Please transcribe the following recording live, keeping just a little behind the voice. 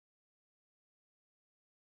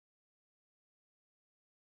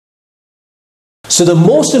So the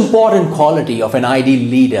most important quality of an ideal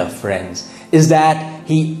leader, friends, is that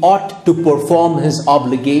he ought to perform his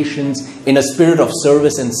obligations in a spirit of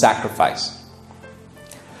service and sacrifice.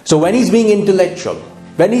 So when he's being intellectual,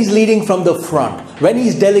 when he's leading from the front, when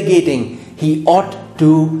he's delegating, he ought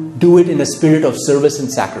to do it in a spirit of service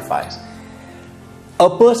and sacrifice. A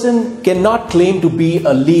person cannot claim to be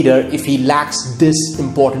a leader if he lacks this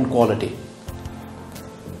important quality.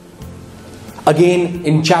 Again,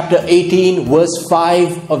 in chapter 18, verse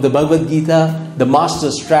 5 of the Bhagavad Gita, the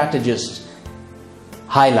master strategist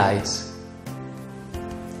highlights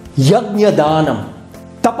Yajna Danam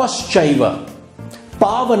Tapaschaiva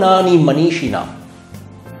Pavanani Manishina.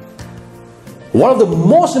 One of the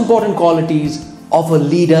most important qualities of a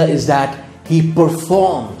leader is that he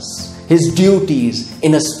performs his duties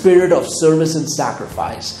in a spirit of service and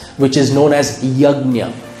sacrifice, which is known as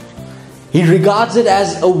yajna. He regards it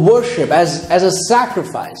as a worship, as a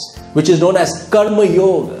sacrifice, which is known as karma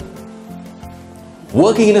yoga.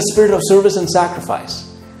 Working in a spirit of service and sacrifice.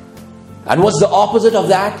 And what's the opposite of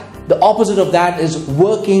that? The opposite of that is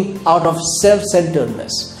working out of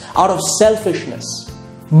self-centeredness, out of selfishness,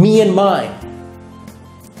 me and mine.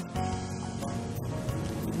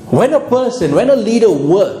 When a leader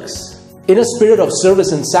works in a spirit of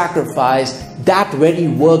service and sacrifice, that very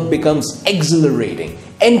work becomes exhilarating,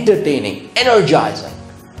 entertaining, energizing.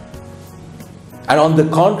 And on the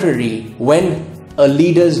contrary, when a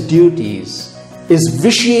leader's duties is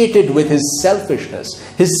vitiated with his selfishness,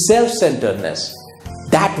 his self-centeredness,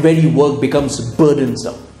 that very work becomes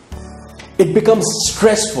burdensome. It becomes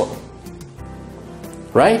stressful.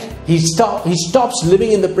 Right? He stops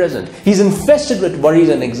living in the present. He's infested with worries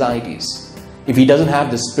and anxieties if he doesn't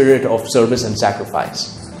have the spirit of service and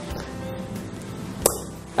sacrifice.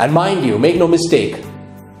 And mind you, make no mistake,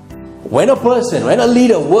 when a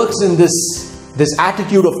leader works in this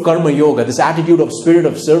attitude of karma yoga, this attitude of spirit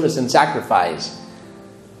of service and sacrifice,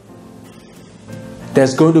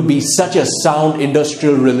 there's going to be such a sound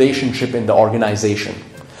industrial relationship in the organization.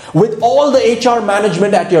 With all the HR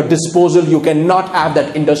management at your disposal, you cannot have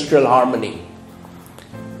that industrial harmony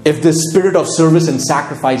if the spirit of service and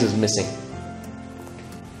sacrifice is missing.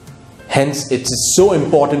 Hence, it is so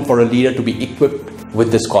important for a leader to be equipped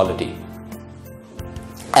with this quality.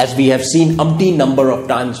 As we have seen umpteen number of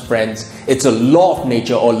times, friends, it's a law of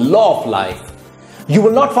nature or law of life. You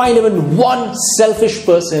will not find even one selfish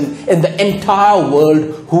person in the entire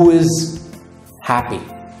world who is happy.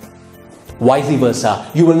 Vice versa,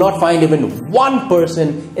 you will not find even one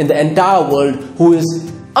person in the entire world who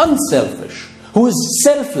is unselfish, who is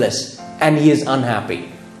selfless, and he is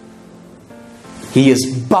unhappy. He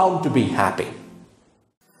is bound to be happy.